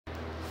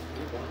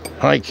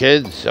Hi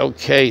kids,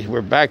 okay,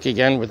 we're back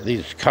again with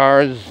these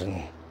cars,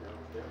 and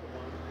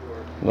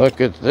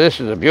look at this.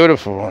 Is a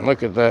beautiful one.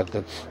 Look at that.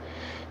 That's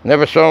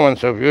never saw one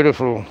so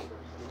beautiful.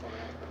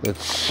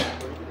 It's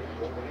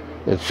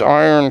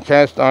iron,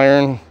 cast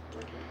iron.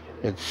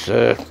 It's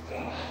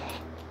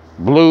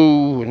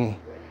blue and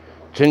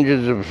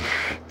tinges of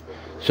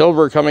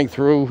silver coming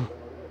through.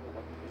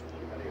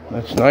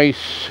 That's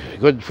nice,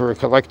 good for a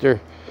collector,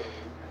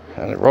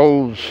 and it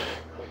rolls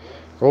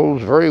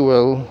very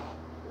well.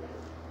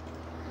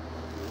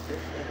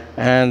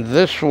 And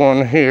this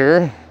one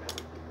here,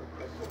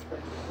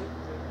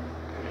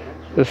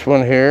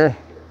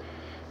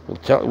 will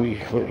tell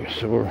me.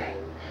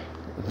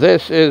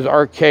 This is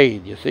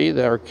arcade. You see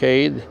the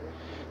arcade?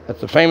 That's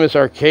the famous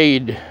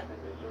arcade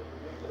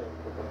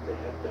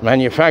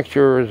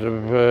manufacturers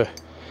of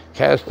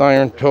cast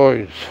iron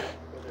toys.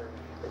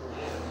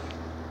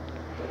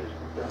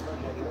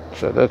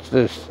 So that's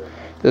this.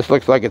 This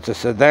looks like it's a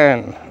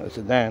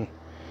sedan.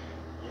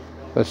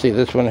 Let's see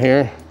this one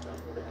here.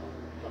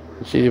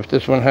 Let's see if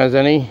this one has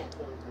any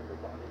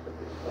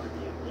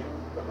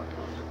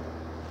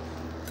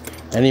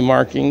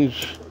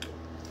markings.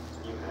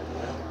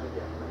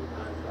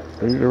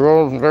 They're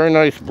all very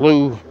nice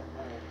blue.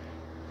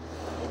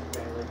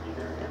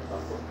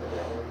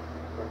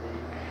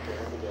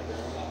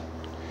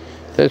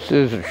 This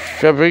is a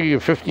Chevy, a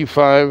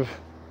 55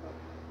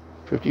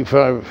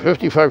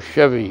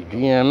 Chevy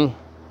GM.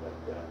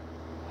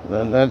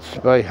 And that's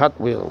by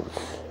Hot Wheels.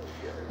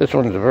 This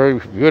one's a very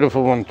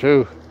beautiful one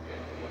too.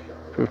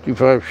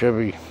 55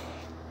 Chevy.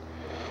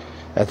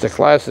 That's a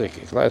classic.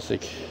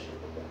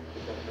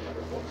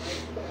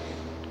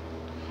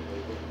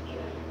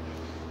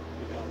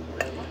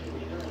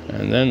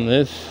 And then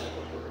this.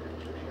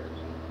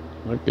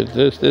 Look at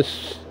this.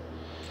 This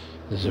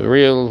is a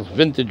real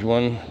vintage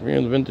one.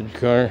 Real vintage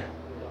car.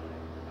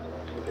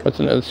 Let's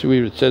see what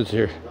it says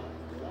here.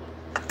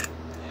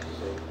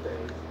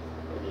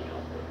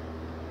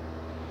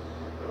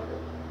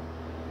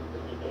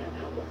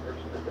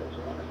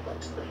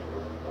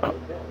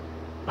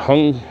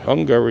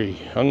 Hungary.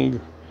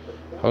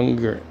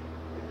 Hungary.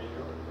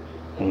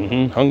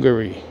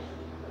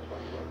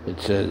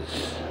 It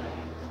says.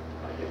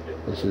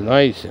 This is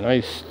nice.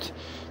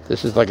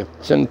 This is like a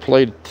thin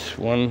plate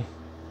one.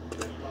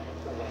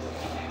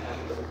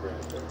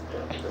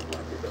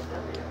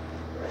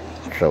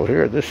 So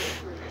here,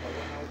 this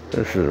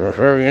is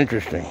very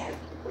interesting.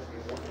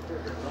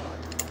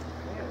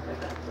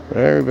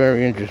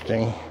 Very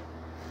interesting.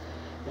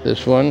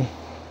 This one.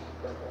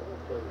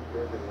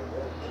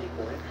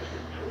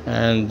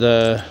 And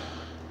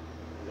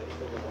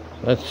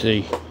let's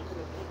see.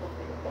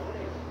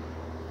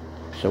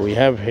 So we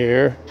have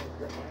here,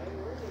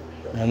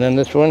 and then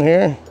this one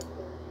here.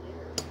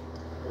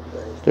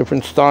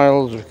 Different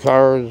styles of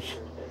cars,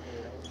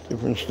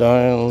 different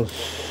styles.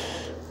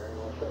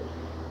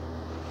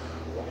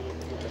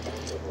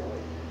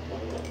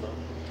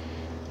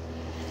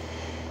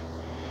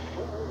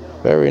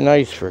 Very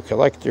nice for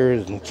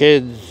collectors and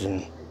kids,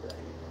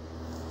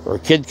 or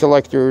kid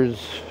collectors.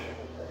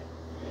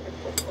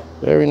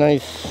 Very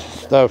nice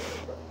stuff.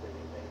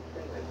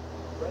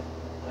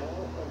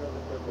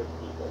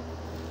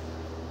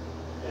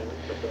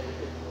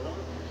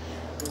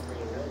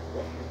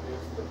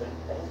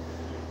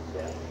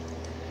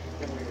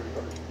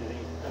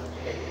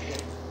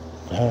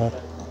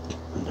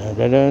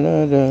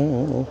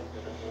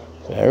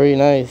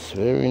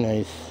 Very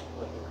nice.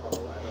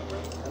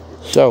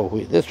 So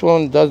this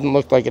one doesn't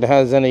look like it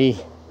has any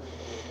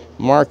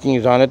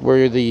markings on it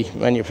where the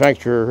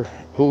manufacturer,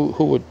 who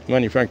would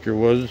manufacturer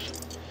was.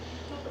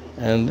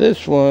 And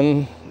this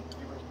one,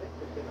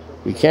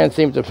 we can't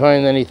seem to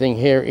find anything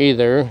here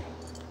either.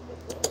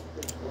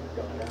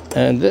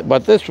 And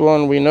but this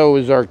one we know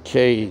is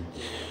arcade.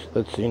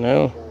 Let's see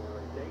now.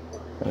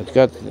 It's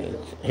got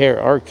here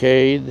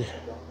arcade,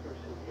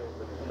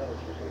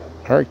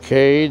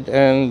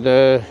 and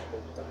it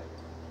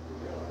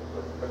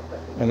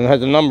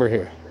has a number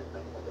here.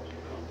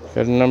 It's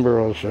got a number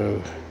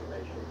also.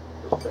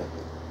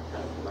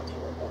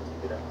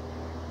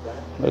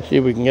 Let's see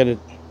if we can get it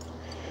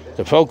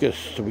to focus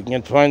so we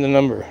can find the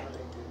number.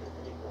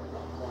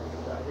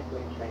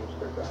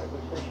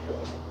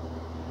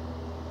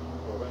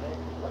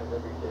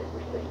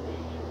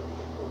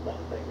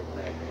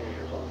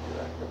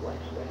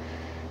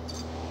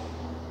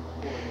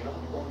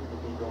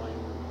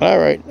 All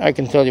right, I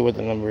can tell you what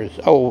the number is.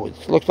 Oh,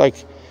 it looks like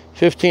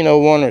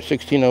 1501 or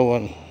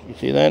 1601. You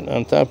see that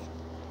on top?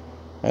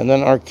 And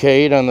then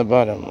arcade on the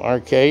bottom.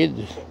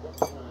 Arcade.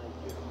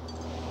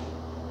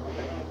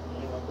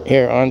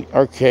 Here on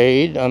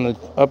arcade on the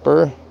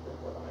upper.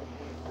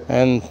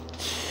 And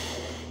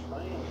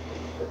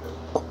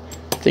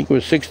I think it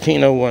was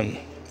 1601.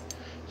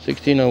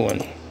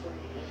 1601.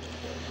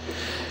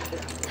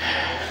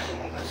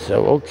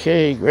 So,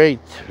 okay,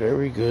 great.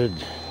 Very good.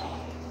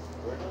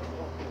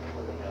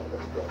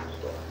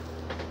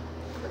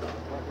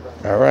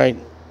 All right.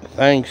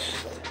 Thanks.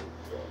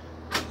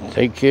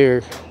 Take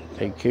care.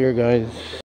 Take care, guys.